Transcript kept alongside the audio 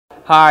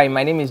Hi,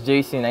 my name is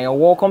Jason and you're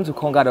welcome to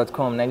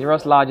Konga.com,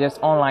 Nigeria's largest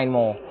online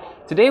mall.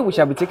 Today we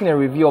shall be taking a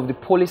review of the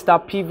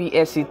Polystar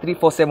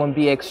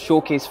PV-SC347BX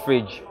Showcase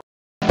Fridge.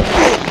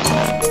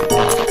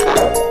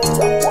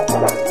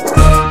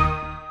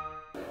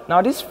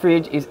 Now this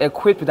fridge is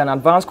equipped with an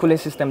advanced cooling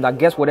system that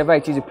gets whatever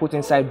it is you put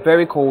inside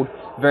very cold,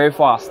 very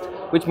fast,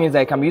 which means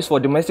that it can be used for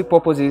domestic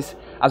purposes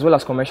as well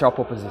as commercial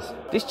purposes.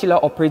 This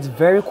chiller operates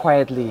very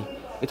quietly.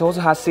 It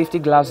also has safety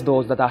glass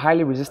doors that are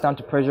highly resistant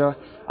to pressure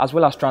as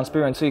well as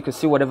transparent, so you can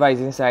see whatever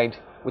is inside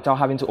without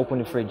having to open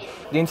the fridge.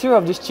 The interior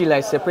of this chiller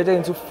is separated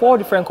into 4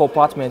 different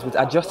compartments with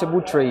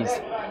adjustable trays.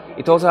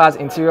 It also has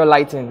interior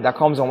lighting that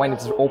comes on when it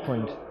is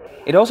opened.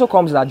 It also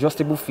comes with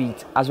adjustable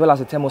feet as well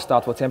as a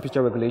thermostat for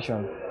temperature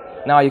regulation.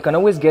 Now you can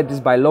always get this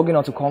by logging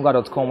on to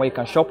Konga.com, where you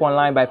can shop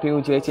online by paying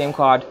with your ATM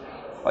card,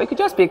 or you could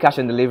just pay cash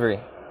on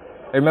delivery.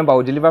 Remember,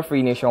 we deliver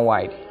free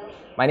nationwide.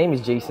 My name is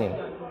Jason.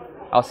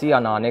 I'll see you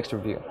on our next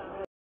review.